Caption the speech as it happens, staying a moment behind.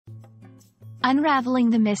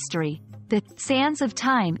Unraveling the Mystery, the Sands of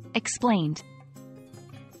Time, explained.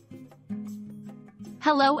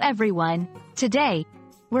 Hello everyone. Today,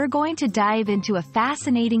 we're going to dive into a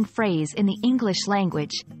fascinating phrase in the English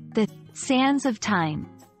language, the sands of time.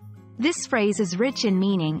 This phrase is rich in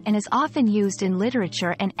meaning and is often used in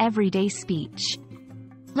literature and everyday speech.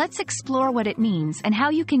 Let's explore what it means and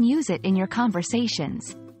how you can use it in your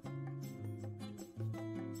conversations.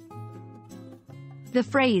 The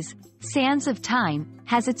phrase, sands of time,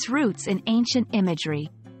 has its roots in ancient imagery.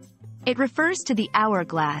 It refers to the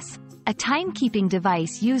hourglass, a timekeeping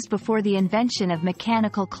device used before the invention of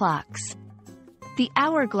mechanical clocks. The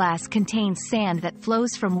hourglass contains sand that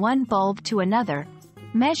flows from one bulb to another,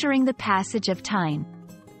 measuring the passage of time.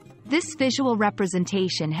 This visual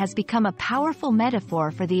representation has become a powerful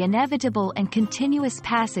metaphor for the inevitable and continuous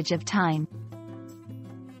passage of time.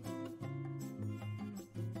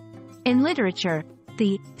 In literature,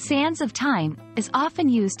 the sands of time is often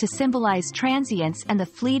used to symbolize transience and the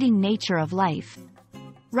fleeting nature of life.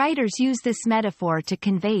 Writers use this metaphor to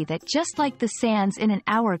convey that just like the sands in an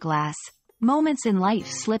hourglass, moments in life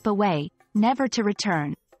slip away, never to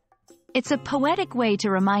return. It's a poetic way to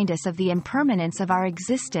remind us of the impermanence of our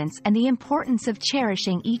existence and the importance of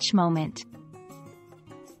cherishing each moment.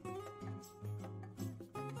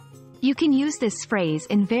 You can use this phrase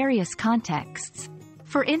in various contexts.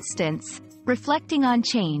 For instance, reflecting on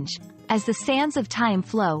change, as the sands of time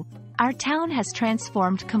flow, our town has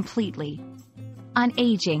transformed completely. On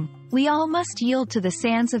aging, we all must yield to the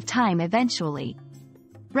sands of time eventually.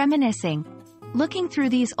 Reminiscing, looking through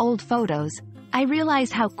these old photos, I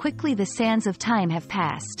realize how quickly the sands of time have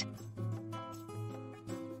passed.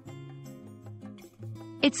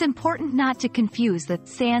 It's important not to confuse the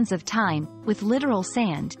sands of time with literal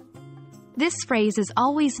sand. This phrase is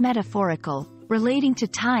always metaphorical, relating to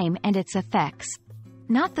time and its effects,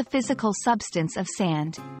 not the physical substance of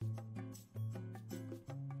sand.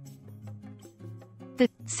 The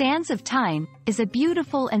sands of time is a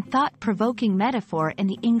beautiful and thought-provoking metaphor in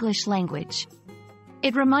the English language.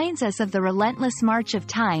 It reminds us of the relentless march of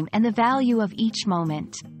time and the value of each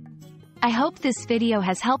moment. I hope this video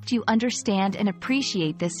has helped you understand and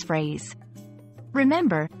appreciate this phrase.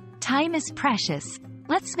 Remember, time is precious.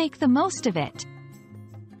 Let's make the most of it.